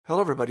Hello,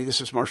 everybody. This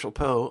is Marshall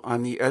Poe.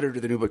 I'm the editor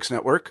of the New Books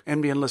Network.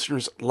 NBN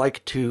listeners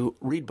like to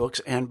read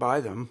books and buy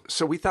them.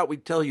 So we thought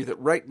we'd tell you that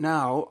right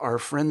now, our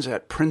friends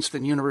at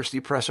Princeton University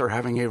Press are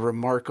having a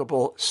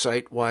remarkable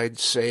site-wide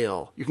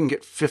sale. You can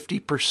get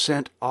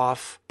 50%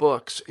 off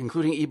books,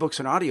 including ebooks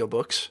and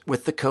audiobooks,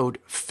 with the code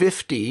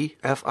 50,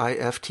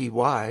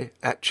 F-I-F-T-Y,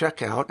 at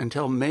checkout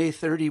until May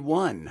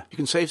 31. You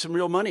can save some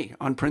real money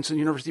on Princeton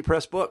University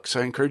Press books.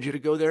 I encourage you to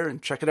go there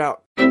and check it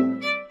out.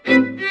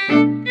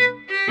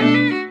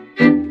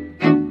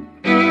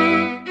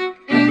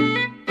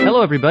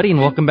 Hello, everybody, and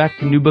welcome back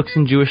to New Books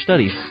in Jewish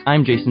Studies.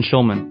 I'm Jason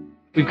Schulman.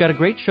 We've got a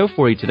great show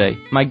for you today.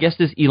 My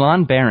guest is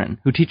Ilan Baron,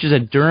 who teaches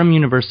at Durham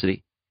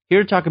University,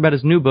 here to talk about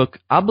his new book,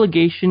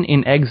 Obligation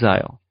in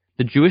Exile,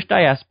 The Jewish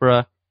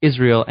Diaspora,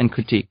 Israel, and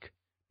Critique,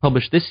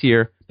 published this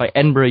year by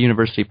Edinburgh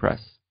University Press.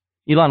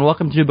 Ilan,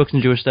 welcome to New Books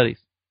in Jewish Studies.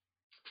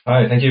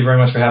 Hi, thank you very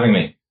much for having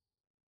me.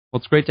 Well,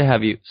 it's great to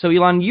have you. So,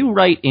 Ilan, you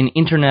write in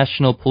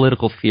International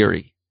Political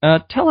Theory.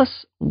 Tell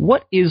us,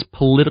 what is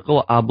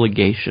political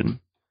obligation?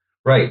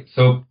 Right.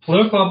 So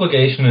political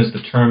obligation is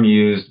the term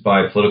used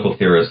by political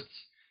theorists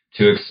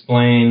to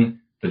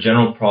explain the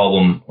general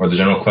problem or the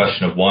general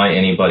question of why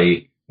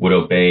anybody would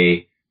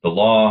obey the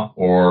law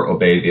or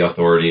obey the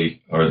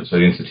authority or the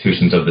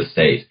institutions of the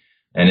state.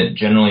 And it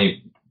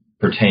generally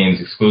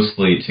pertains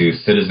exclusively to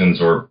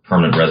citizens or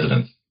permanent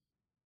residents.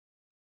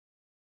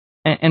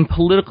 And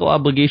political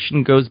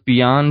obligation goes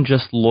beyond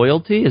just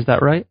loyalty, is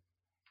that right?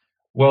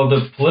 Well,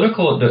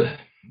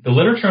 the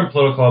literature on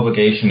political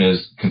obligation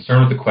is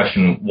concerned with the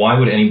question, why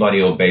would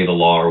anybody obey the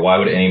law or why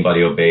would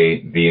anybody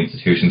obey the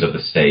institutions of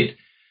the state?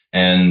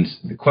 And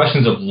the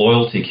questions of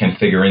loyalty can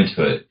figure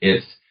into it.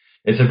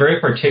 It's a very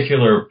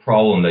particular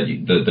problem that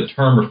the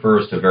term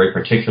refers to a very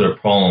particular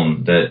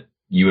problem that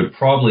you would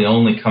probably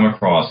only come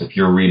across if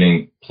you're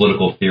reading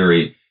political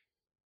theory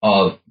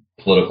of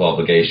political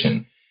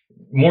obligation.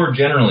 More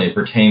generally, it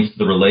pertains to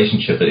the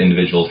relationship that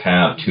individuals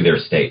have to their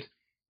state.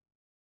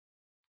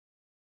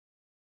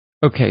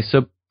 Okay,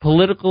 so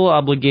political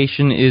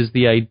obligation is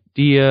the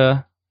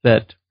idea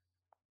that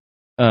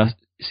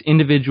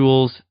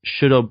individuals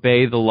should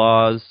obey the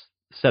laws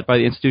set by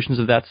the institutions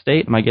of that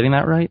state. Am I getting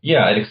that right?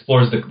 Yeah, it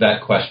explores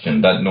that question,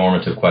 that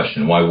normative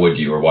question. Why would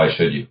you or why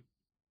should you?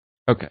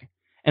 Okay.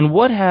 And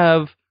what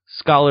have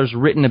scholars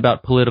written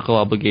about political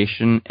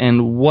obligation,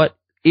 and what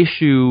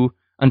issue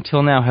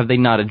until now have they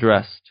not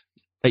addressed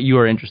that you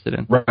are interested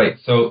in? Right.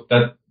 So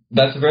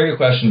that's a very good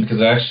question,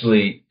 because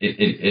actually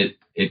it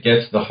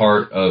gets to the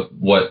heart of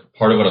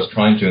part of what I was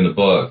trying to do in the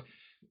book.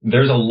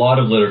 There's a lot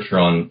of literature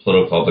on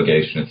political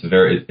obligation. It's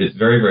very,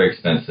 very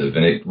extensive,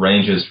 and it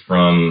ranges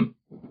from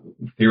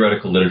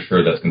theoretical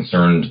literature that's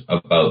concerned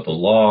about the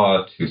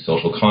law to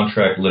social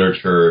contract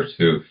literature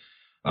to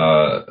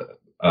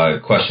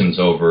questions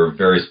over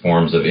various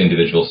forms of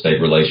individual state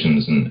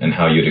relations and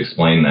how you'd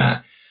explain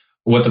that.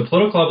 What the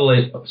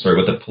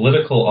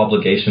political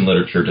obligation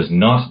literature does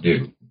not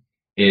do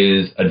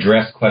is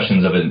address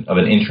questions of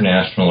an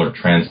international or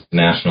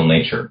transnational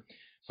nature.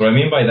 So what I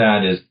mean by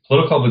that is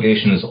political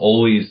obligation is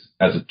always,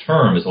 as a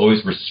term, is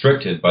always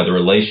restricted by the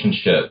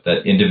relationship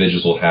that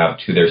individuals will have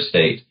to their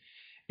state.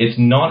 It's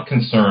not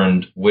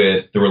concerned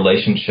with the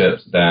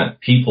relationships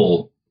that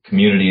people,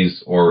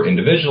 communities, or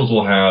individuals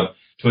will have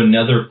to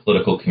another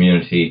political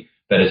community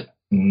that is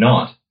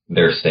not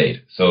their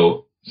state.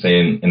 So,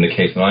 say in the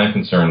case that I'm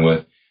concerned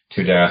with,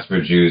 two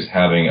diaspora Jews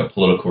having a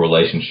political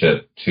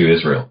relationship to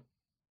Israel.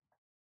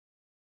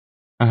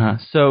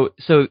 So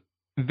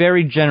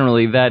very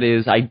generally, that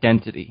is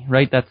identity,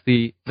 right? That's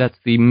the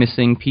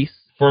missing piece.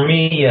 For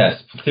me,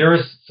 yes.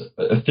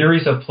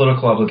 Theories of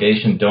political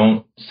obligation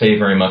don't say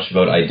very much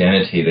about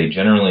identity. They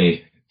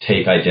generally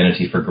take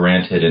identity for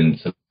granted and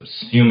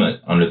subsume it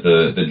under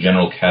the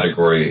general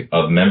category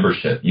of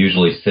membership,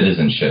 usually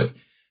citizenship.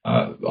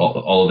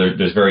 Although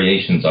there's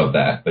variations of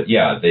that, but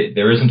yeah,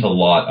 there isn't a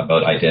lot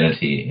about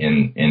identity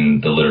in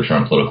the literature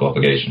on political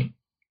obligation.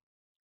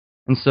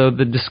 And so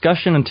the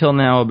discussion until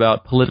now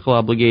about political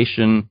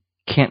obligation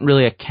can't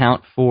really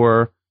account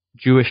for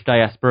Jewish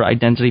diaspora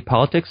identity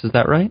politics, is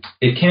that right?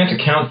 It can't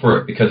account for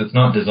it because it's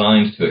not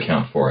designed to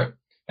account for it.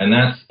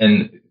 Part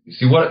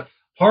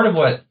of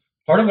what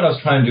I was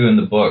trying to do in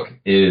the book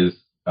is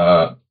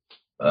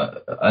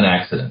an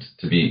accident.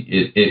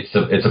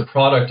 It's a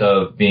product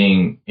of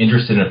being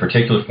interested in a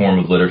particular form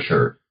of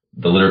literature,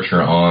 the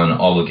literature on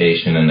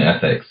obligation and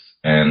ethics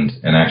and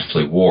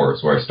actually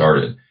wars, where I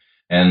started,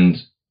 and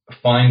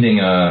finding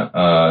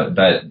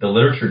that the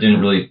literature didn't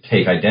really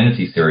take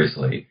identity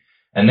seriously,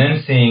 and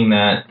then seeing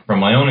that from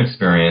my own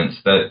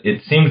experience that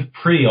it seemed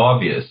pretty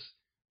obvious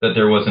that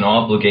there was an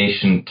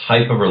obligation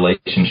type of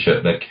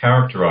relationship that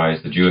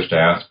characterized the Jewish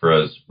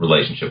diaspora's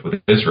relationship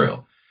with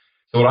Israel.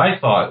 So what I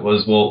thought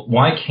was, well,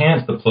 why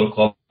can't the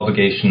political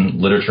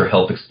obligation literature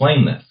help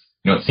explain this?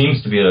 It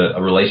seems to be a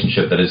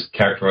relationship that is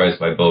characterized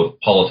by both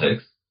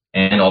politics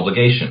and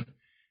obligation.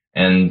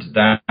 And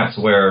that's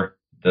where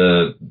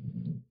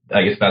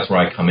I guess that's where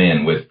I come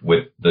in with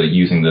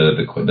using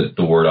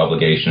the word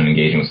obligation and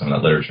engaging with some of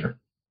that literature.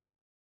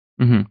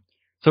 Mm-hmm.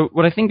 So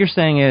what I think you're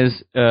saying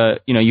is,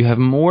 you have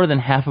more than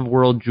half of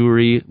world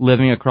Jewry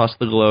living across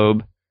the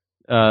globe.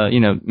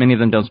 Many of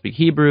them don't speak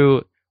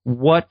Hebrew.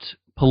 What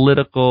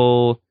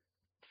political,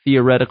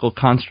 theoretical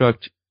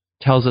construct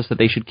tells us that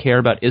they should care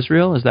about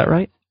Israel? Is that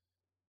right?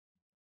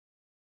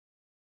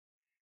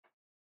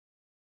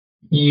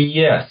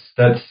 Yes,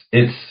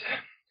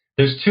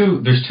 there's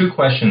two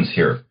questions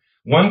here.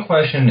 One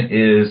question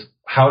is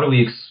how do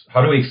we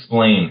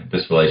explain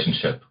this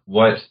relationship?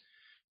 What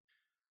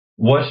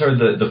are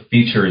the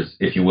features,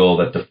 if you will,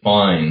 that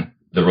define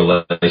the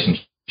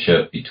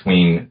relationship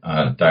between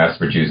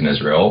diaspora Jews and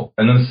Israel?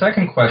 And then the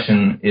second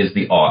question is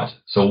the ought.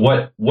 So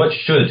what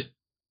should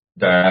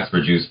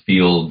diaspora Jews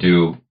feel,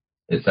 do,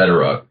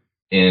 etc.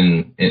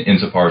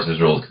 insofar as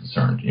Israel is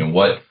concerned?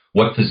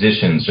 What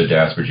positions should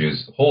diaspora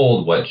Jews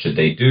hold? What should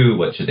they do?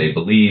 What should they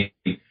believe?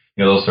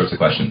 Those sorts of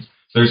questions.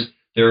 So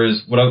there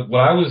is what I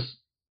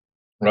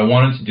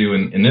wanted to do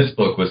in this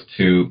book was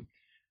to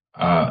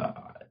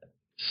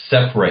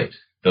separate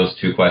those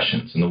two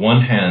questions. On the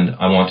one hand,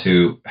 I want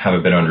to have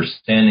a better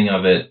understanding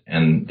of it,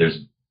 and there's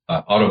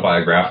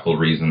autobiographical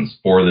reasons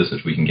for this,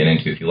 which we can get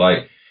into if you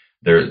like.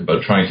 There's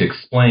about trying to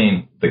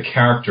explain the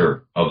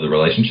character of the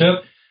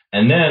relationship,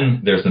 and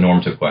then there's the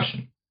normative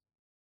question.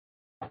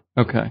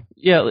 Okay.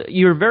 Yeah,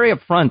 you were very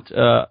upfront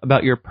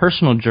about your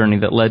personal journey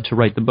that led to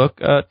write the book.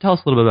 Tell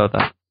us a little bit about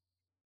that.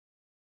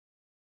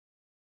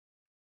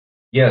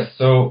 Yes,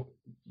 so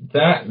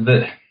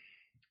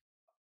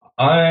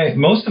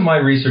most of my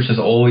research has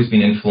always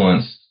been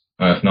influenced,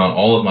 if not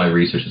all of my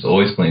research has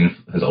always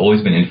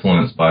been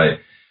influenced by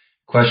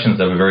questions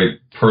of a very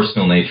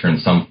personal nature in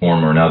some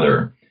form or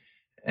another.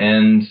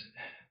 And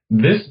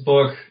this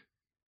book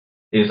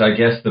is, I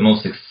guess, the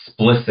most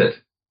explicit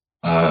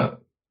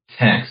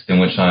text in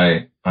which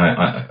I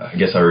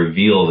guess I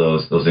reveal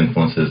those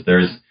influences.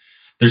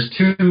 There's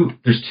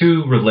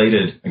two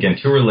related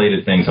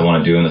things I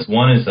want to do in this.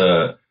 One is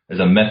a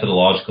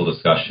methodological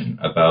discussion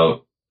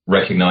about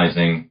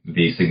recognizing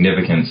the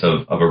significance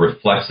of a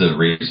reflexive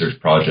research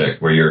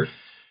project where you're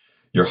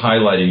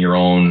highlighting your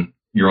own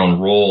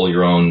role,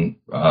 your own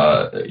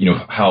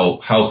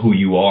how who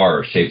you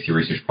are shapes your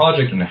research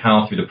project, and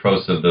how through the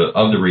process of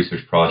the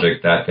research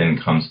project that then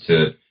comes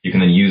to, you can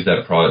then use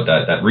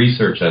that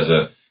research as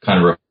a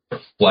kind of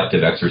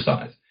reflective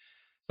exercise.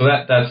 So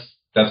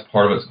that's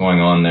part of what's going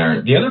on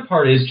there. The other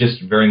part is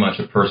just very much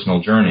a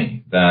personal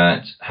journey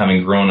that,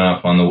 having grown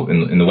up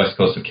in the west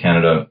coast of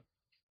Canada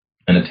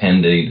and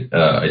attended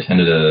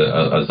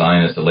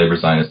a labor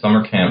Zionist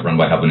summer camp run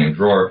by Habonim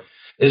Dror,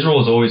 Israel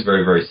was always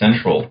very, very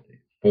central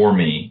for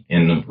me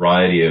in a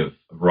variety of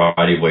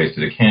ways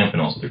through the camp,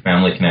 and also through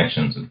family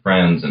connections and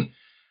friends, and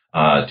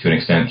to an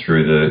extent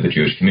through the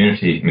Jewish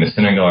community. I mean, the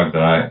synagogue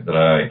that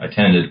I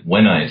attended,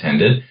 when I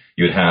attended,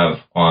 you would have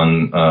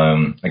on,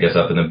 I guess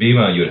up in the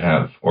bima, you would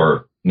have,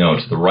 or no,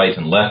 to the right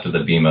and left of the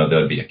bima, there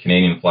would be a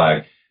Canadian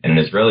flag and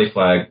an Israeli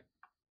flag.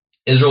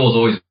 Israel was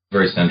always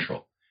very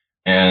central.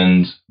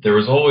 And there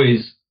was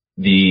always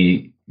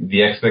the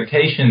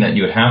expectation that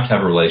you would have to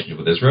have a relationship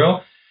with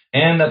Israel,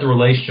 and that the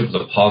relationship was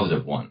a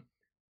positive one.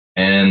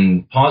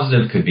 And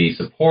positive could be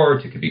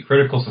support, it could be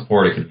critical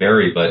support, it could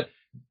vary, but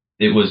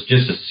it was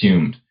just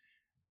assumed.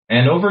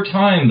 And over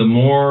time, the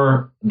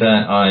more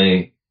that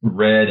I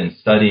read and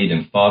studied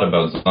and thought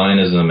about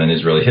Zionism and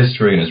Israeli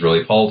history and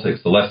Israeli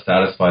politics, the less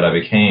satisfied I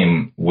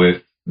became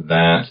with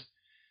that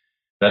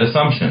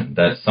assumption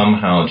that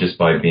somehow just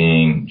by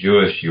being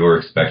Jewish, you're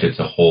expected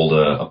to hold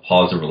a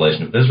positive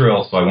relationship with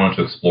Israel. So I wanted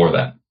to explore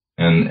that.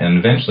 And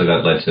eventually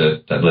that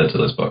led to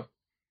this book.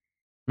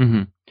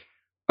 Mm-hmm.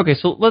 Okay,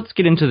 so let's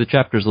get into the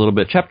chapters a little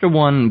bit. Chapter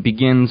 1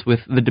 begins with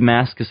the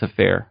Damascus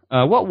affair.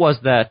 What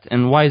was that,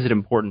 and why is it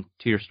important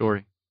to your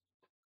story?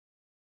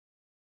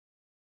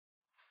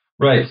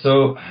 Right.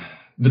 So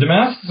the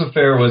Damascus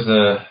affair was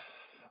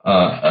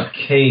a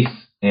case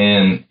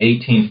in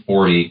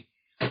 1840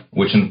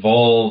 which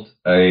involved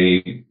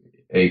a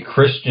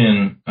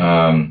Christian.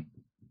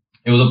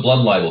 It was a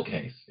blood libel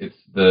case. It's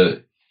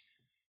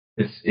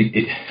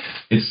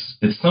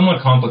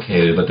somewhat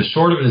complicated, but the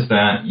short of it is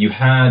that you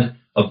had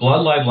a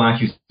blood libel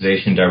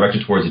accusation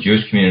directed towards the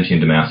Jewish community in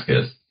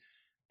Damascus,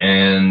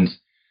 and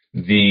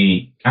at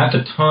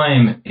the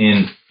time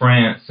in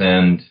France,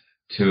 and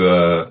to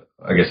a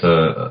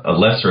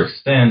lesser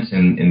extent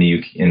in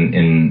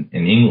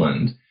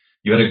England,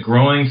 you had a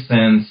growing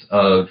sense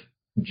of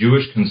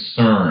Jewish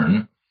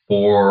concern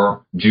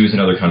for Jews in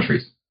other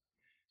countries.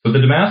 So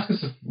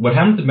what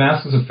happened at the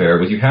Damascus affair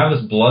was you have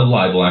this blood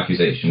libel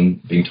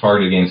accusation being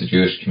targeted against the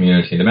Jewish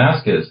community in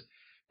Damascus,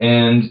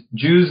 and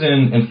Jews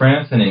in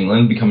France and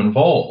England become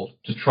involved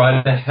to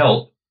try to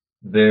help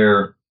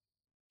their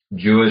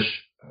Jewish,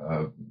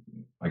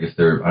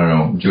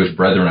 Jewish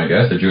brethren,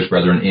 their Jewish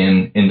brethren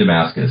in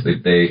Damascus.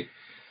 They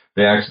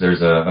actually,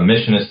 there's a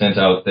missionist sent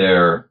out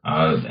there,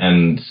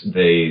 and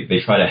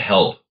they try to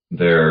help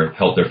their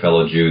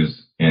fellow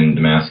Jews in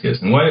Damascus.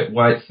 And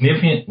why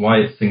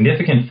it's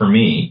significant for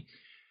me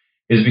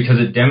is because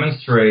it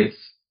demonstrates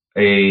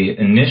a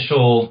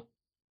initial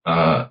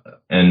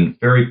and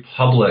very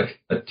public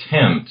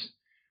attempt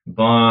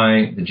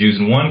by the Jews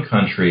in one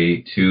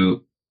country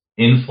to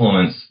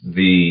influence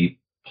the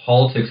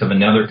politics of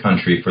another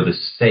country for the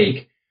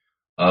sake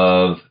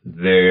of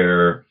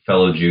their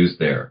fellow Jews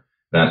there,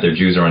 that their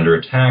Jews are under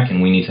attack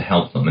and we need to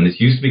help them. And this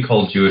used to be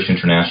called Jewish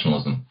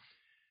internationalism.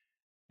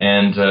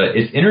 And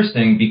it's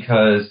interesting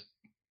because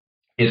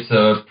it's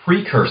a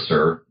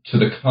precursor to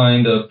the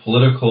kind of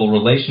political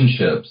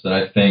relationships that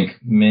I think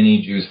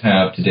many Jews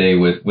have today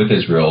with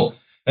Israel,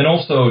 and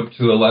also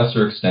to a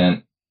lesser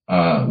extent,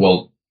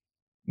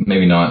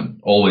 maybe not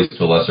always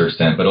to a lesser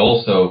extent, but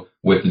also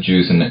with the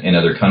Jews in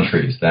other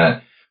countries,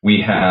 that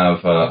we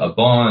have a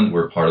bond,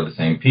 we're part of the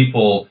same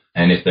people,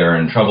 and if they're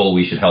in trouble,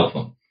 we should help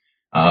them.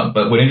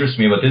 But what interested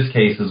me about this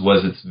case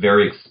was its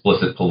very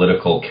explicit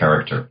political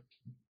character.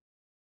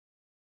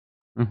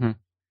 Mm-hmm.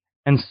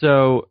 And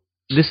so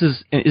is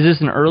this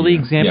an early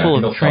example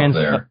of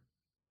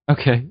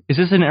Okay. Is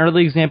this an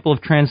early example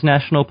of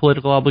transnational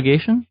political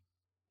obligation?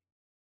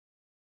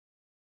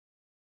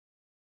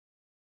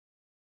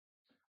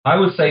 I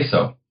would say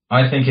so.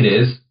 I think it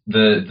is.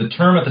 The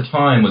term at the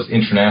time was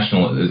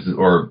international,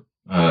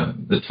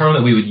 the term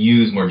that we would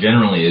use more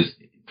generally is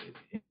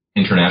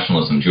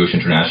internationalism, Jewish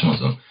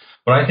internationalism.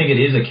 But I think it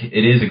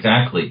is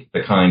exactly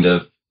the kind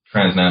of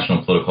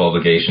transnational political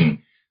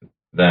obligation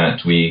that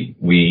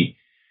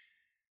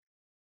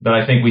that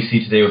I think we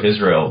see today with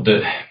Israel.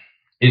 Let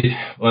me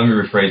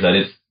rephrase that.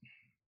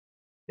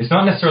 It's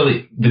not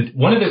necessarily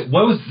one of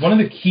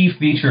the key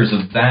features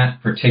of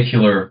that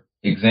particular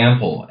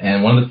example,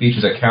 and one of the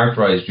features that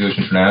characterized Jewish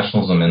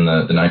internationalism in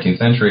the 19th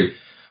century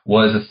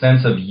was a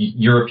sense of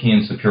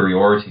European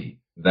superiority.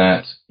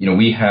 That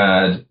we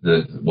had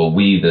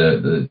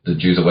the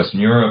Jews of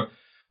Western Europe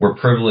were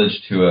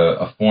privileged to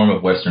a form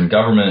of Western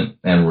government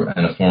and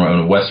a form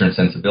of Western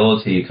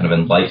sensibility, kind of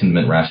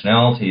Enlightenment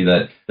rationality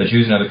that the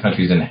Jews in other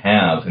countries didn't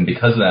have, and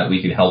because of that,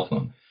 we could help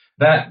them.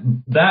 That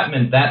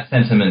meant that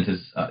sentiment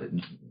is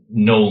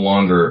no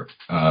longer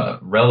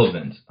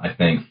relevant, I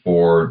think,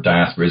 for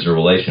diaspora-Israel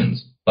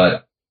relations.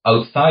 But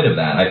outside of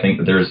that, I think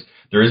that there is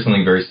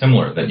something very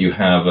similar, that you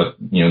have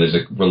there's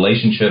a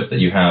relationship that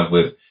you have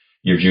with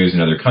your Jews in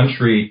another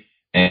country,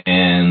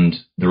 and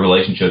the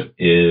relationship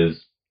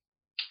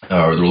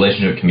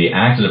can be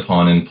acted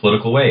upon in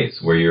political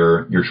ways, where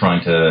you're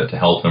trying to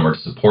help them or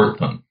to support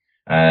them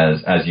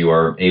as you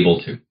are able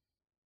to.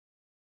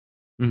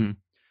 Mm-hmm.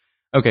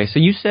 Okay, so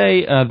you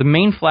say the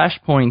main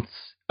flashpoints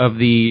of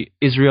the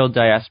Israel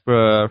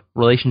diaspora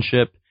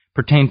relationship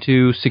pertain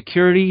to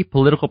security,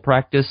 political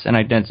practice, and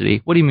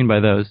identity. What do you mean by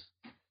those?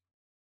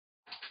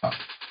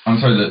 I'm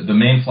sorry, the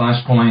main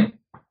flashpoint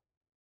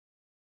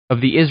of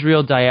the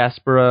Israel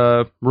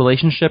diaspora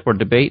relationship or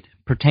debate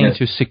pertain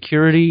to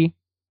security,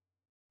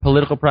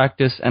 political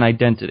practice, and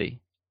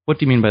identity. What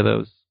do you mean by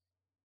those?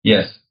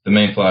 Yes, the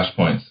main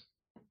flashpoints.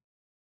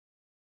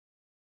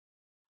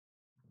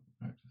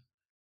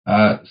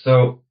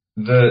 So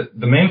the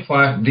main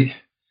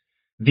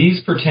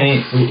these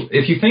pertain.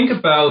 If you think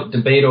about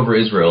debate over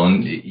Israel,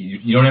 and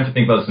you don't have to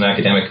think about this in an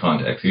academic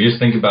context. You just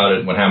think about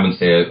it what happens,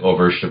 say,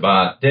 over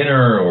Shabbat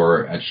dinner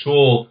or at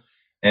shul,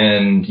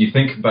 and you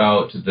think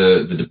about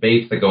the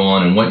debates that go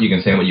on and what you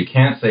can say and what you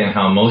can't say and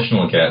how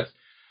emotional it gets.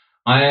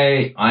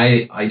 I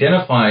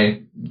identify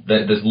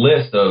this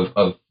list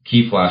of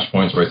key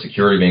flashpoints, where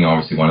security being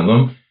obviously one of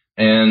them,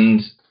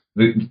 and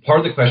part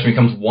of the question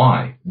becomes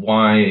why?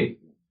 Why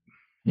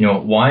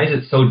is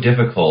it so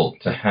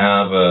difficult to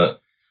have a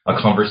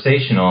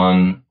conversation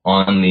on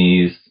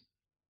these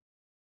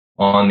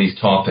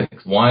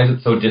topics? Why is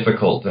it so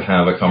difficult to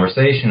have a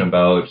conversation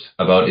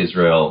about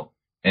Israel?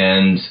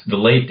 And the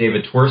late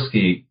David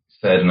Twersky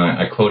said, and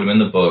I quote him in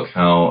the book,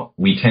 how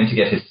we tend to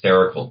get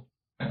hysterical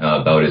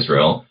about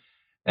Israel.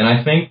 And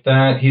I think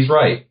that he's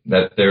right,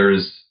 that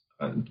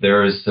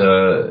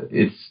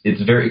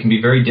it can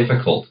be very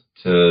difficult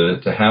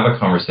to have a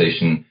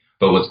conversation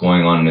about what's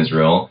going on in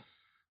Israel.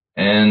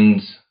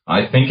 And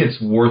I think it's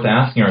worth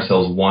asking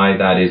ourselves why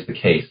that is the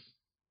case.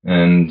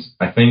 And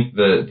I think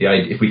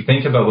if we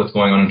think about what's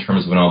going on in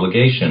terms of an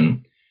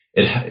obligation,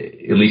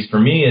 at least for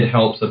me, it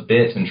helps a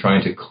bit in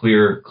trying to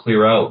clear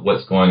out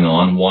what's going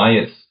on,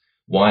 why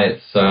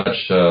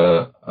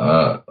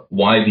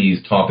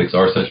these topics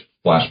are such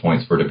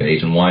flashpoints for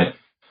debate, and why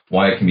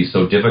it can be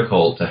so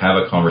difficult to have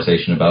a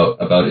conversation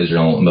about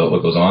Israel and about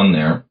what goes on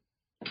there.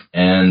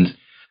 And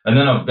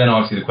then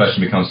obviously the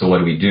question becomes, so what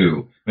do we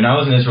do? I mean, I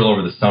was in Israel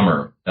over the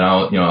summer, and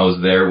I was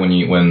there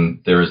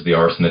when there was the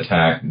arson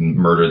attack and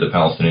murder of the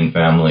Palestinian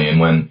family, and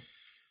when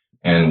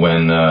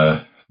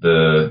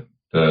the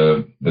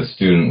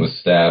student was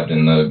stabbed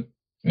in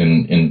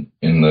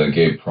the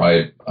gay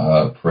pride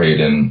parade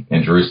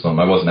in Jerusalem.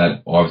 I wasn't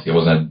at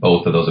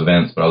both of those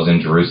events, but I was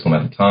in Jerusalem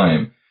at the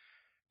time.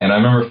 And I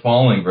remember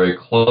following very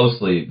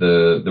closely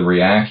the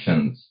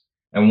reactions.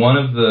 And one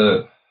of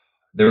the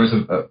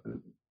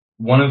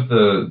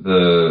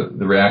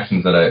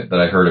reactions that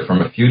I heard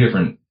from a few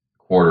different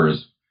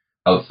quarters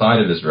outside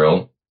of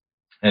Israel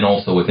and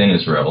also within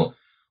Israel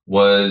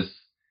was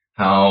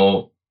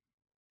how,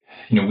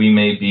 we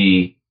may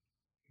be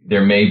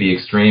there may be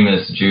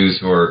extremist Jews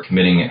who are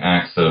committing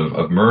acts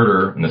of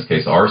murder, in this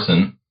case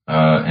arson,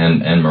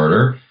 and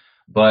murder,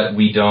 but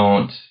we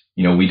don't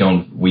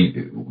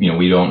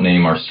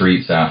name our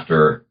streets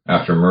after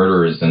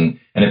murderers, and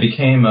it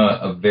became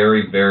a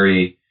very,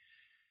 very,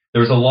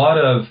 there was a lot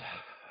of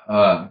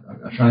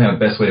I'm trying to have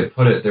the best way to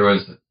put it. There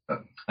was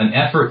an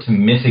effort to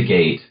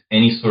mitigate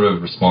any sort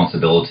of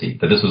responsibility,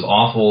 that this was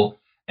awful,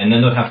 and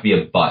then there'd have to be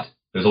a but.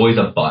 There's always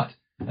a but.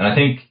 And I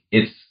think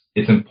it's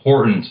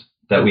important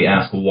that we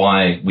ask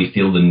why we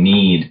feel the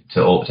need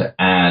to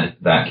add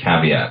that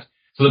caveat.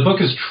 So the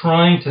book is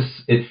trying to,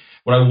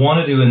 what I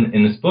want to do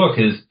in this book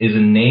is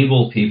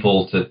enable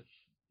people to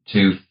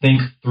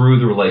think through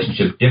the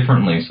relationship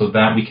differently so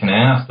that we can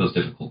ask those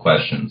difficult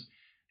questions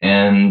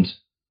and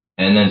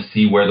then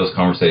see where those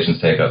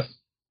conversations take us.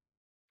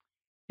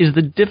 Is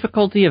the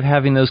difficulty of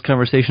having those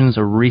conversations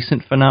a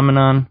recent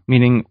phenomenon?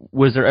 Meaning,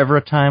 was there ever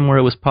a time where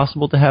it was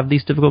possible to have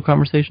these difficult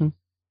conversations?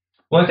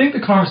 Well, I think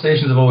the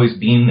conversations have always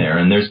been there,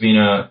 and there's been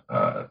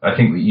I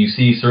think you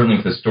see certainly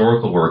with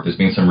historical work, there's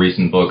been some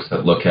recent books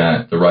that look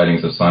at the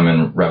writings of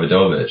Simon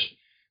Rabinovich,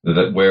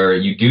 where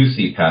you do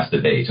see past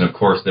debate. And of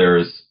course,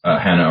 there's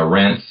Hannah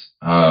Arendt's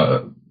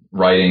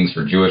writings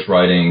or Jewish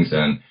writings,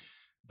 and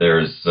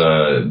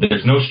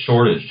there's no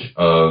shortage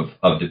of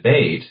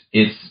debate.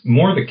 It's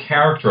more the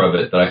character of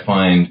it that I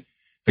find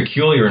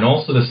peculiar, and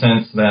also the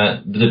sense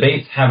that the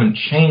debates haven't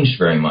changed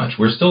very much.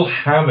 We're still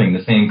having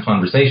the same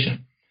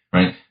conversation,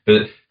 right?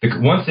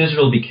 Once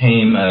Israel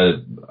became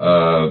a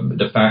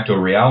de facto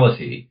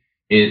reality,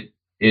 it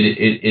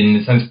in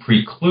a sense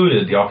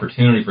precluded the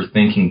opportunity for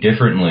thinking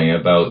differently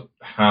about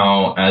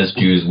how, as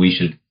Jews, we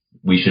should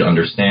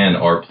understand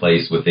our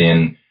place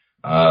within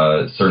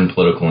certain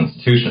political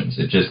institutions.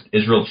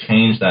 Israel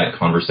changed that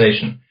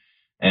conversation,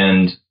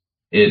 and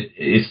it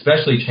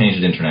especially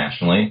changed it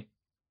internationally.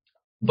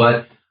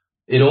 But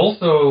it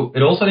also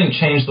I think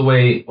changed the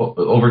way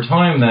over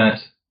time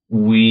that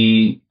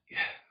we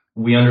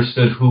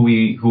understood who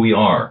we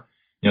are.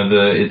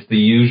 It's the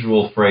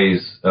usual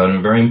phrase, a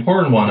very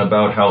important one,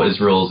 about how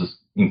Israel is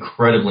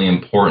incredibly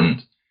important,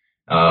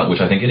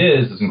 which I think it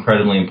is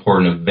incredibly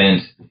important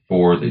event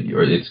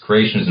its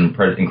creation is an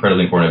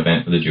incredibly important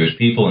event for the Jewish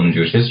people and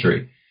Jewish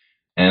history.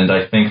 And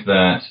I think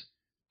that,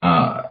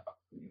 I'm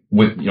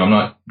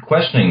not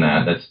questioning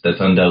that. That's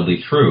undoubtedly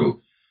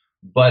true.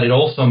 But it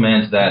also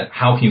meant that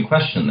how can you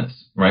question this,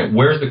 right?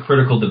 Where's the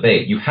critical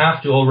debate? You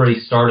have to already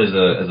start as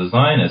a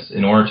Zionist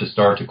in order to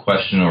start to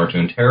question or to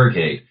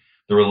interrogate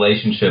the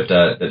relationship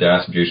that the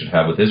diaspora Jews should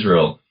have with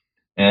Israel.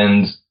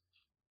 And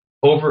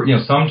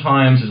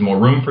sometimes there's more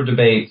room for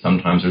debate,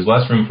 sometimes there's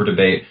less room for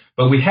debate,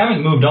 but we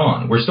haven't moved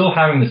on. We're still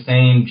having the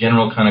same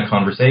general kind of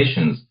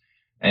conversations.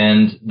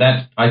 And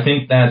I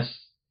think that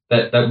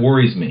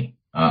worries me.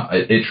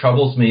 It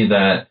troubles me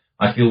that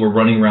I feel we're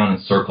running around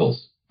in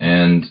circles,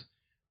 and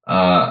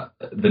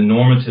the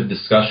normative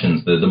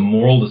discussions, the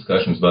moral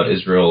discussions about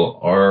Israel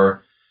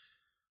are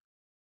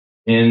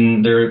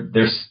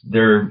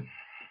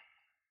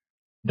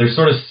they're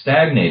sort of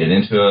stagnated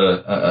into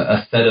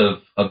a set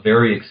of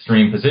very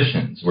extreme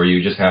positions where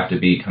you just have to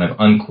be kind of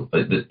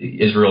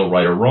Israel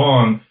right or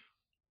wrong,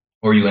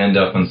 or you end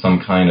up in some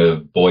kind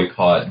of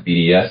boycott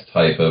BDS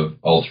type of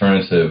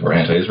alternative or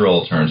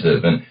anti-Israel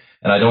alternative. And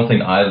I don't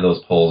think either of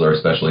those poles are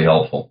especially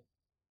helpful.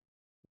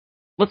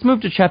 Let's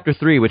move to Chapter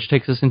 3, which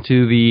takes us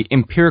into the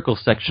empirical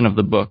section of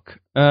the book.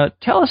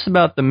 Tell us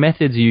about the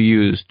methods you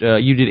used.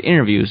 You did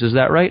interviews, is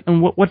that right?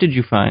 And what did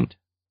you find?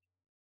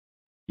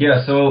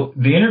 Yeah, so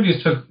the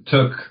interviews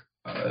took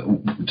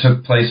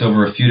place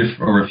over a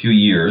few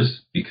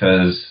years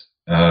because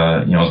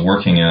I was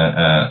working at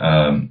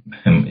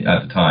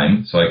the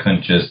time, so I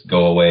couldn't just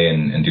go away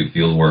and do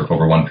field work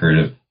over one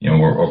period of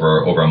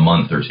over a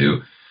month or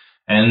two.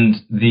 And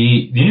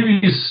the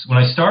interviews, when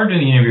I started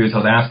doing the interviews, I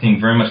was asking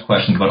very much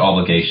questions about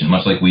obligation,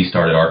 much like we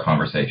started our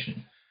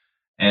conversation.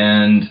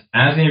 And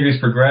as the interviews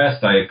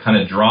progressed, I kind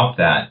of dropped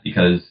that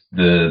because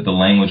the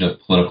language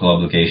of political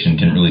obligation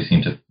didn't really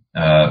seem to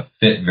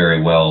fit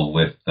very well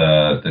with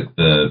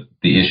the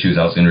issues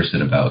I was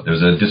interested about.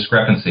 There's a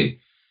discrepancy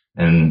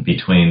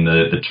between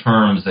the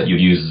terms that you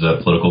use as a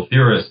political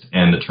theorist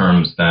and the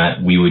terms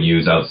that we would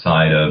use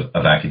outside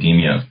of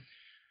academia.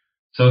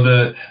 So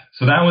that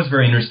was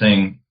very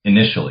interesting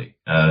initially,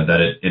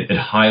 that it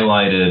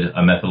highlighted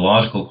a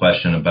methodological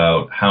question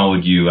about how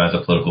would you, as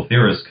a political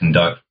theorist,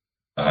 conduct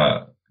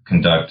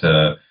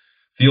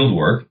field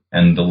work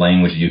and the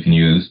language you can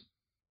use.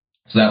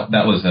 So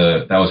that was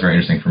very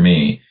interesting for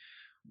me.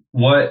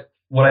 What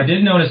I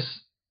did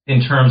notice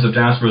in terms of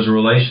diaspora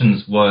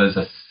relations was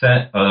a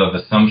set of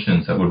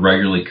assumptions that would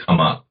regularly come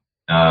up,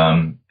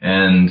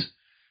 and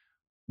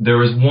there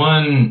was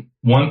one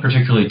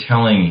particularly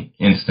telling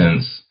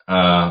instance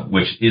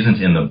which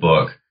isn't in the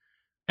book,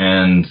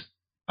 and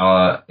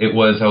I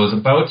was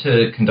about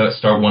to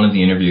start one of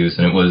the interviews,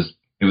 and it was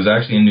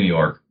actually in New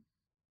York,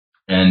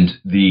 and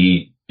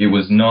it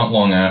was not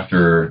long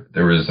after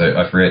there was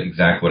I forget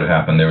exactly what had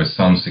happened. There was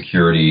some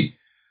security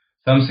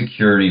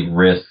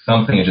risk,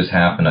 something had just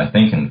happened, I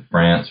think in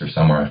France or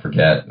somewhere, I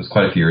forget. It was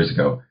quite a few years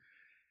ago.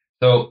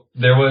 So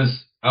I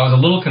was a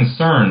little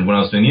concerned when I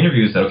was doing the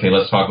interviews that, okay,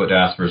 let's talk about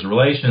diaspora's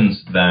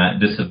relations, that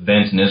this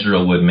event in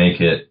Israel would make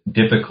it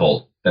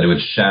difficult, that it would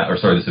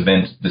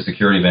the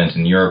security event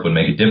in Europe would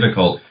make it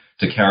difficult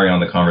to carry on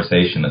the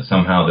conversation, that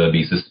somehow they'd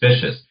be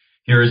suspicious.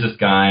 Here is this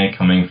guy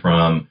coming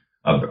from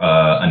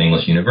an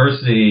English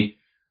university.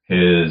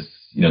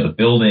 The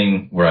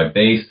building where I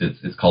based,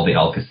 it's called the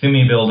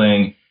Al-Qasimi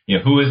building.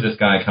 Who is this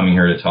guy coming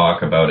here to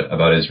talk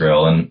about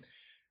Israel? And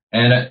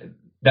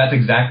that's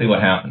exactly what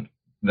happened.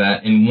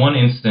 That in one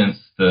instance,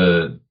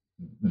 the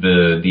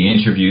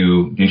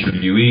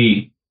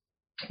interviewee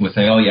would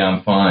say, "Oh yeah,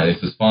 I'm fine.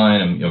 This is fine.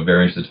 I'm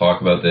very interested to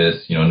talk about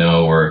this.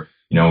 No, we're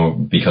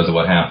because of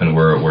what happened,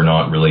 we're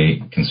not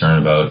really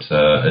concerned about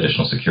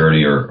additional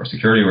security or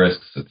security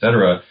risks,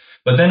 etc."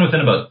 But then within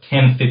about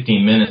 10,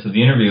 15 minutes of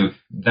the interview,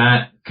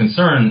 that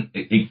concern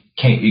it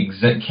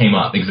came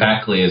up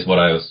exactly as what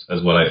I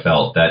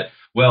felt, that,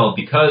 well,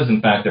 because in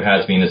fact there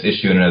has been this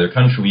issue in another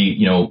country,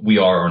 we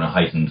are on a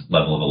heightened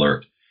level of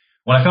alert.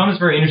 What I found was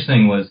very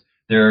interesting was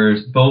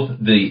there's both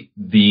the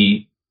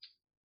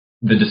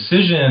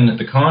decision,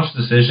 the conscious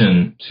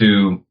decision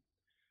to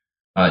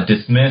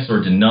dismiss or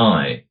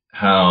deny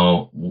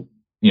how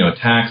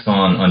attacks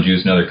on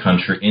Jews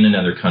in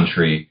another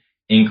country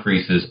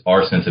increases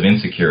our sense of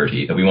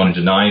insecurity, that we want to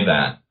deny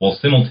that, while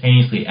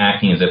simultaneously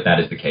acting as if that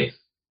is the case.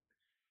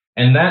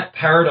 And that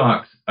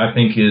paradox, I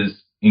think,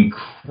 is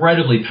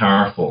incredibly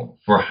powerful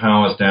for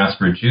how, as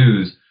diaspora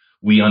Jews,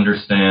 we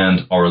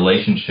understand our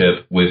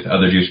relationship with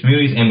other Jewish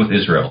communities and with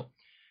Israel.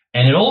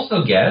 And it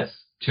also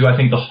gets to, I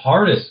think, the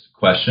hardest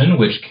question,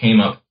 which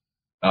came up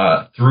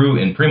through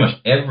in pretty much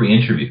every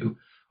interview,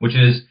 which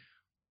is,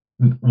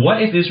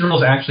 what if Israel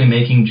is actually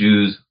making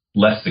Jews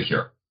less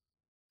secure?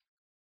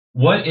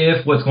 What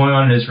if what's going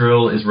on in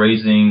Israel is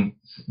raising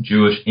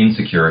Jewish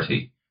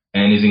insecurity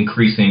and is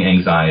increasing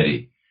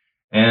anxiety?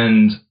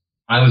 And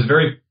I was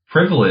very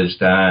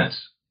privileged that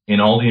in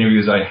all the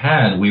interviews I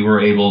had, we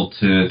were able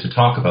to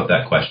talk about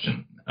that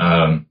question.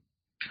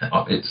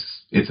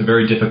 It's a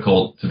very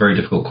difficult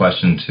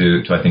question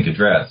to I think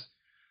address,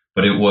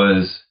 but it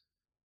was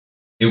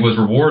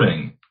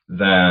rewarding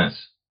that.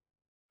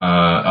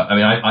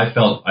 I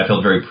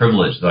felt very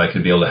privileged that I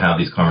could be able to have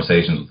these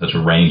conversations with such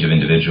a range of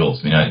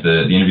individuals.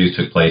 The interviews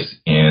took place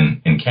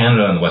in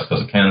Canada, on the west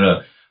coast of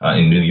Canada,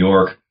 in New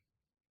York,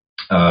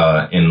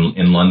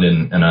 in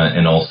London,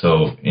 and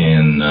also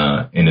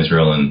in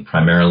Israel, and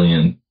primarily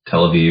in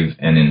Tel Aviv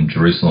and in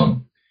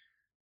Jerusalem.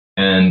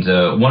 And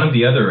one of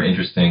the other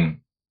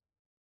interesting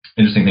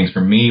things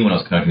for me when I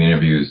was conducting the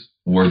interviews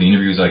were the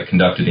interviews I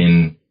conducted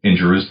in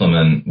Jerusalem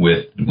and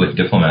with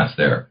diplomats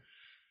there,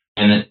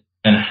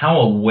 and how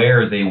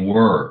aware they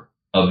were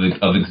of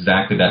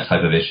exactly that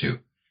type of issue,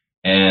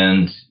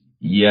 and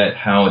yet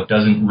how it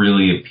doesn't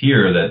really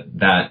appear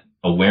that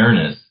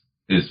awareness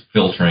is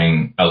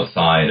filtering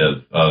outside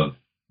of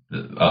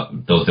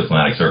those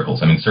diplomatic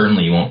circles.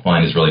 Certainly you won't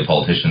find Israeli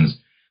politicians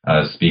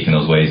speak in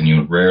those ways, and you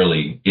would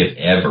rarely, if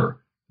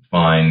ever,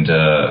 find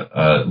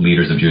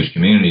leaders of Jewish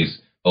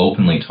communities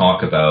openly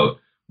talk about,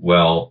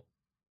 well,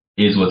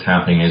 is what's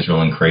happening in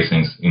Israel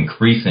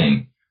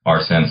increasing our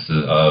sense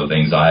of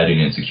anxiety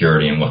and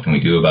insecurity, and what can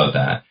we do about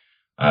that?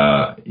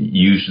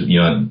 Usually,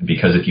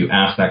 because if you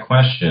ask that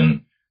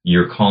question,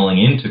 you're calling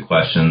into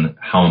question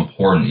how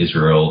important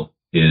Israel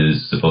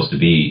is supposed to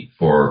be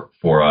for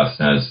us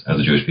as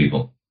a Jewish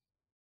people.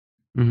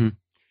 Mm-hmm.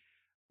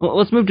 Well,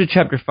 let's move to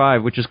Chapter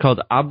 5, which is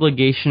called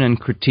Obligation and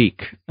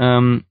Critique.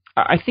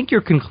 I think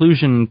your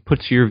conclusion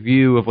puts your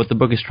view of what the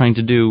book is trying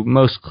to do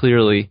most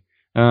clearly.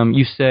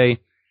 You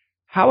say,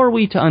 how are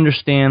we to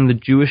understand the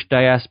Jewish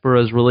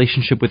diaspora's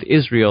relationship with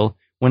Israel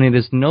when it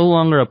is no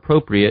longer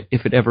appropriate,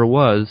 if it ever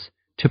was,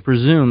 to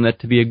presume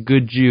that to be a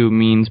good Jew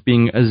means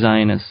being a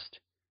Zionist?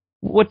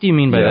 What do you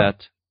mean by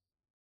that?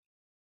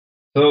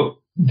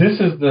 So this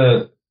is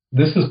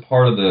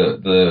part of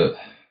the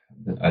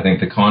I think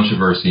the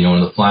controversy,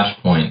 one of the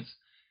flashpoints,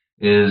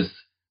 is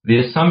the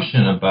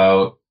assumption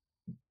about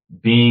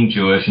being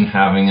Jewish and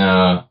having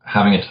a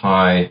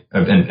tie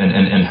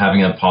and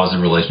having a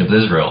positive relationship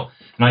with Israel.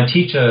 And I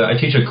teach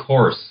a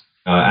course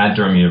at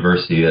Durham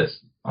University that's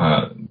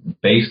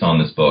based on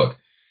this book.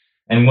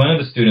 And one of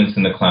the students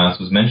in the class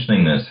was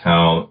mentioning this,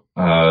 how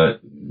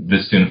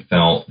this student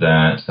felt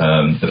that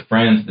the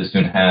friends the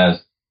student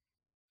has,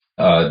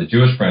 the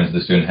Jewish friends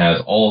the student has,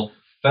 all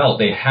felt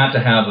they had to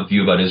have a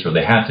view about Israel.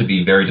 They had to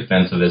be very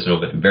defensive of Israel,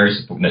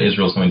 that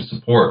Israel is something to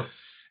support.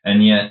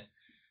 And yet,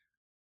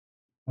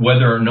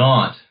 whether or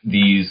not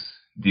these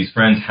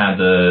friends had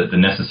the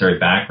necessary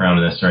background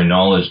and necessary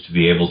knowledge to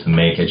be able to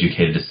make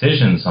educated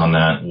decisions on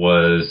that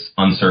was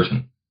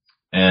uncertain.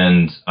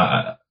 And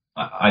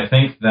I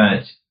think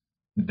that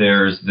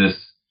there's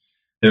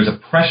a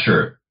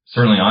pressure,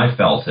 certainly I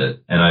felt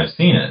it, and I've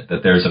seen it,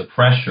 that there's a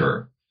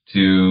pressure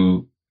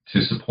to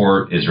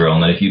support Israel,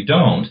 and that if you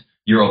don't,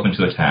 you're open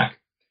to attack.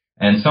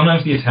 And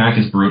sometimes the attack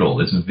is brutal.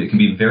 It can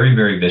be very,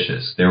 very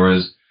vicious. There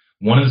was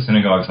one of the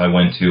synagogues I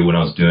went to when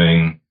I was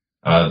doing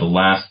the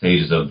last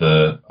stages of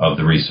the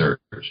research.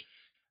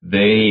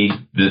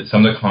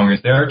 some of the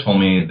congregants there told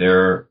me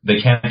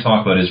they can't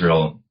talk about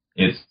Israel.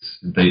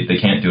 They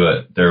can't do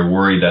it. They're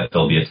worried that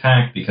they'll be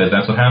attacked, because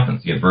that's what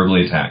happens. You get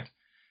verbally attacked.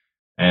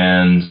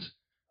 And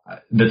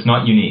that's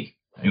not unique.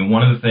 I mean,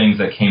 one of the things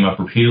that came up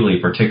repeatedly,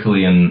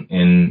 particularly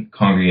in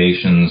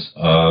congregations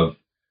of,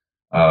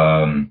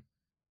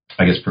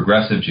 I guess,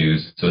 progressive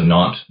Jews, so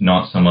not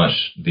so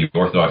much the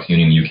Orthodox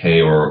Union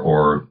UK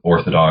or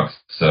Orthodox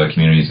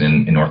communities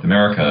in North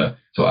America,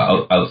 so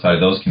outside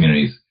of those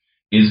communities,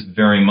 is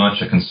very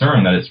much a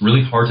concern that it's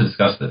really hard to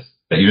discuss this,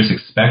 that you're just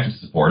expected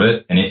to support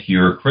it, and if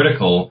you're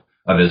critical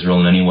of Israel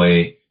in any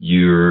way,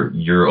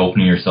 you're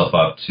opening yourself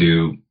up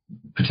to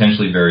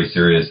potentially very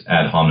serious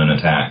ad hominem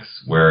attacks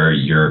where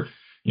you're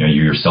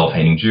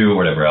self-hating Jew or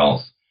whatever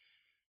else.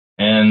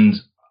 And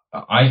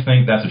I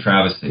think that's a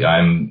travesty.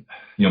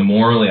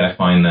 Morally, I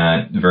find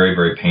that very,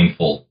 very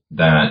painful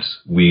that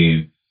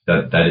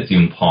it's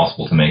even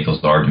possible to make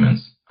those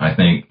arguments. I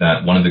think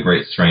that one of the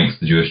great strengths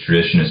of the Jewish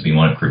tradition is being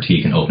one of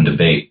critique and open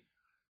debate.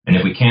 And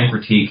if we can't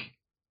critique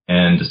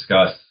and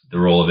discuss the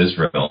role of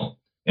Israel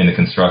in the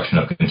construction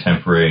of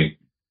contemporary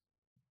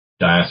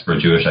diaspora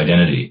Jewish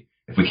identity,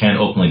 if we can't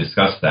openly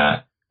discuss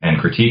that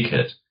and critique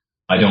it,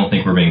 I don't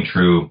think we're being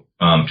true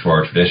to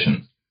our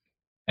tradition.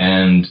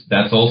 And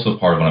that's also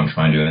part of what I'm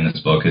trying to do in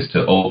this book, is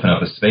to open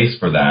up a space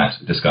for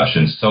that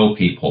discussion so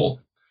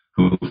people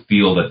who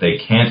feel that they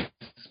can't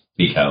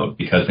speak out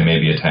because they may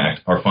be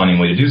attacked are finding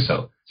a way to do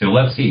so. So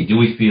let's see, do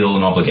we feel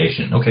an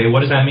obligation? Okay,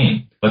 what does that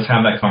mean? Let's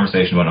have that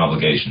conversation about an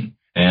obligation.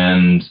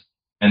 And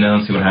then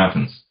let's see what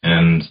happens.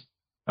 And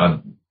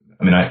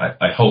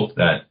I hope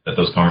that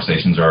those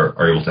conversations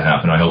are able to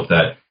happen. I hope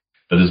that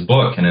this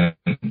book can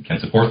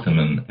support them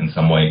in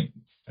some way.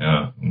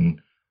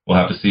 We'll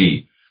have to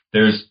see.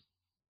 There is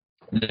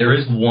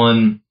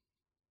one,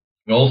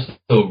 also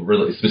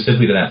really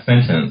specifically to that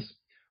sentence,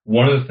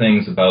 one of the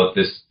things about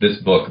this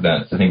book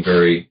that's, I think,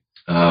 very,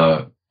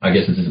 I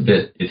guess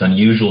it's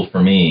unusual for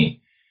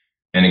me,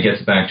 and it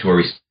gets back to where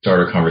we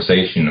started our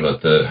conversation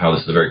about how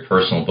this is a very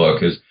personal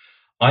book, is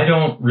I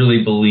don't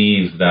really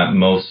believe that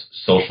most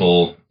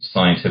social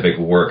scientific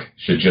work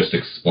should just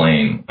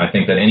explain. I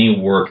think that any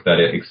work that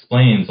it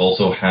explains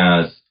also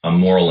has a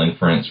moral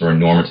inference or a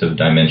normative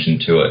dimension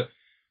to it.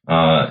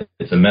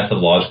 It's a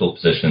methodological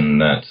position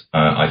that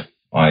I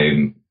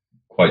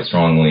quite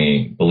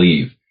strongly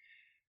believe.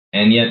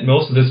 And yet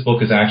most of this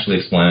book is actually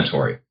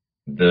explanatory.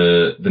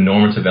 The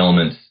normative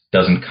element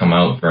doesn't come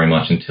out very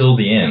much until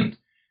the end.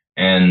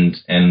 And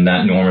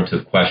that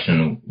normative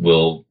question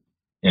will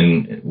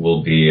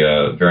be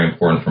very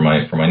important for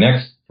my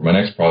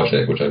next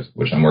project,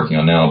 which I'm working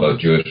on now, about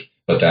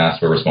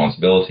diaspora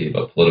responsibility,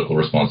 about political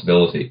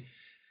responsibility.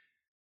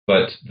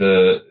 But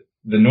the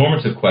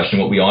normative question,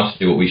 what we ought to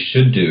do, what we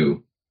should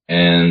do,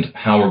 and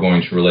how we're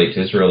going to relate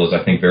to Israel is,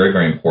 I think, very,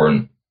 very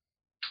important,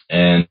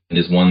 and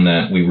is one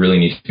that we really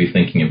need to be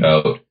thinking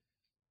about,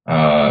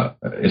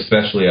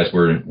 especially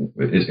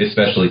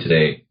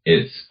today.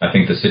 I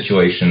think the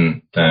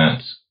situation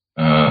that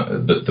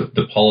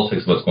the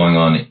politics of what's going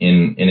on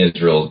in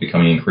Israel is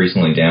becoming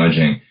increasingly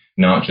damaging,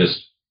 not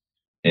just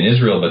in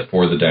Israel, but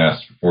for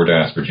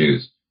diaspora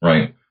Jews,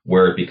 right?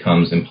 Where it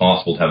becomes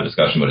impossible to have a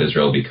discussion about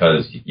Israel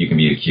because you can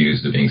be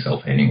accused of being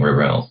self-hating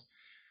wherever else.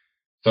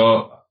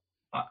 So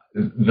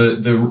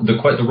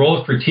the role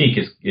of critique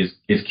is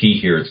key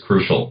here. It's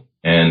crucial,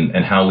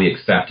 and how we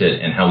accept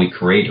it and how we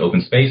create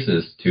open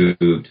spaces to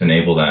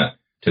enable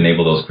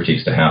those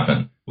critiques to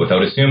happen,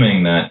 without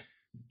assuming that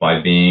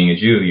by being a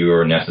Jew you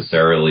are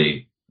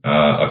necessarily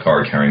a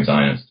card-carrying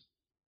Zionist.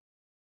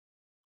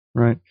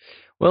 Right.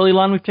 Well,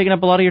 Ilan, we've taken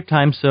up a lot of your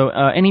time, so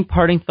any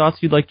parting thoughts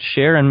you'd like to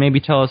share, and maybe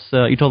tell us,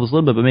 you told us a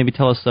little bit, but maybe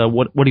tell us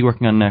what are you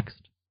working on next?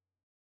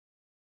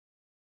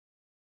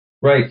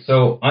 Right,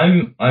 so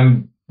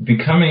I'm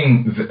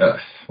becoming,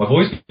 I've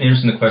always been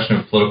interested in the question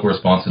of political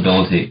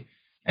responsibility,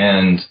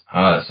 and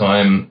so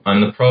I'm in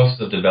the process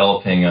of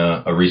developing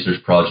a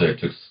research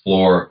project to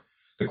explore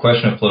the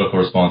question of political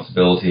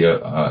responsibility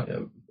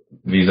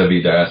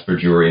vis-a-vis diaspora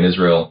Jewry in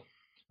Israel.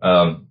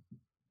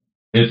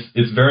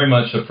 It's very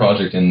much a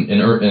project in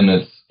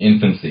its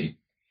infancy.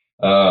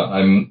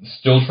 I'm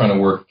still trying to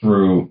work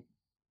through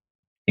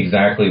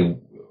exactly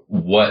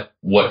what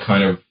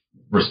kind of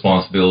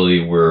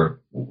responsibility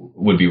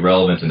would be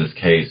relevant in this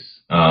case.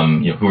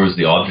 Who is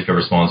the object of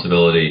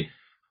responsibility?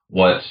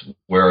 Where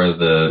are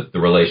the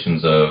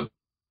relations of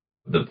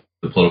the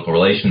political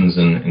relations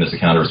in this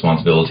account of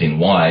responsibility, and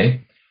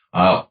why?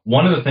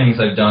 One of the things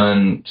I've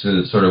done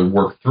to sort of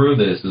work through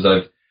this is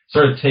I've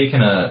sort of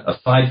taken a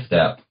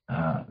sidestep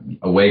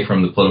away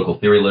from the political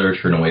theory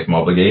literature and away from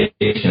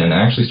obligation, and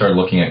actually started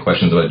looking at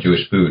questions about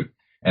Jewish food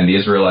and the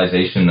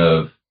Israelization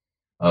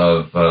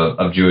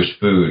of Jewish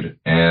food.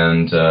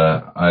 And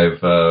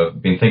I've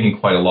been thinking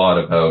quite a lot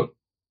about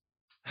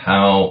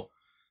how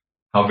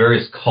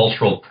various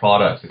cultural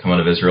products that come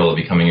out of Israel are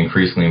becoming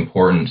increasingly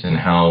important, and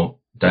how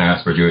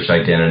diaspora Jewish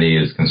identity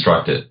is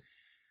constructed.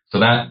 So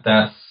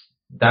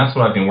that's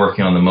what I've been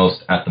working on the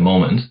most at the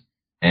moment,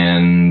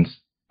 and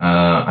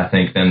I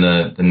think then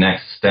the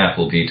next step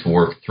will be to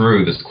work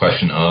through this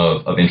question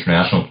of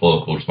international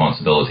political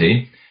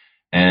responsibility.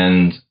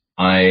 And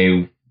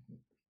I'm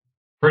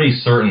pretty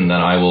certain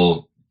that I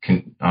will,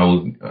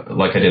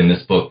 like I did in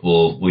this book,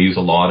 will use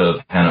a lot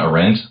of Hannah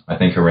Arendt. I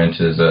think Arendt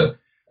is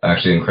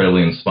actually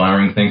incredibly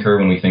inspiring thinker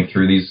when we think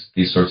through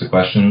these sorts of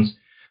questions.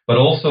 But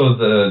also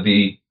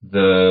the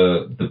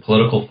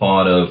political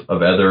thought of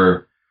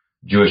other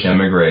Jewish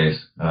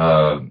emigres,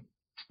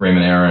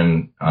 Raymond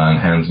Aron and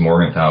Hans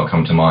Morgenthau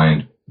come to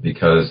mind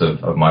because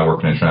of my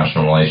work in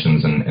international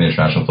relations and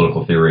international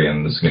political theory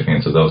and the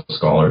significance of those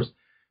scholars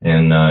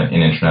in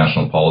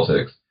international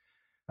politics.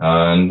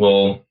 And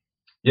we'll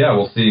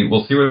see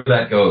where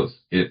that goes.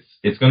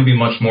 It's going to be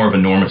much more of a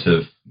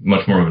normative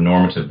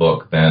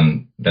book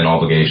than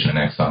Obligation in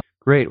Exile.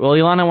 Great. Well,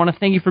 Ilan, I want to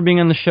thank you for being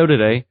on the show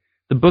today.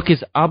 The book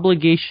is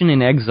Obligation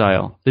in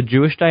Exile: The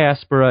Jewish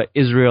Diaspora,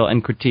 Israel,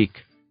 and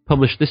Critique,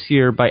 published this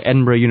year by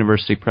Edinburgh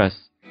University Press.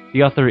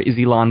 The author is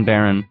Ilan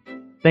Baron.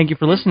 Thank you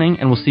for listening,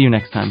 and we'll see you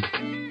next time.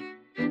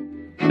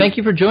 Thank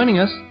you for joining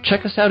us.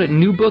 Check us out at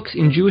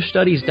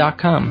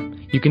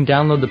newbooksinjewishstudies.com. You can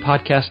download the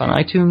podcast on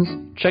iTunes,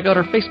 check out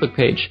our Facebook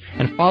page,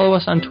 and follow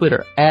us on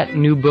Twitter at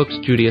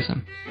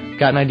NewBooksJudaism.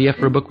 Got an idea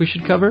for a book we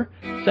should cover?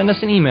 Send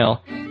us an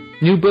email,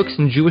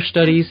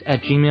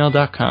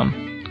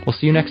 newbooksinjewishstudies@gmail.com. We'll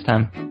see you next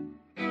time.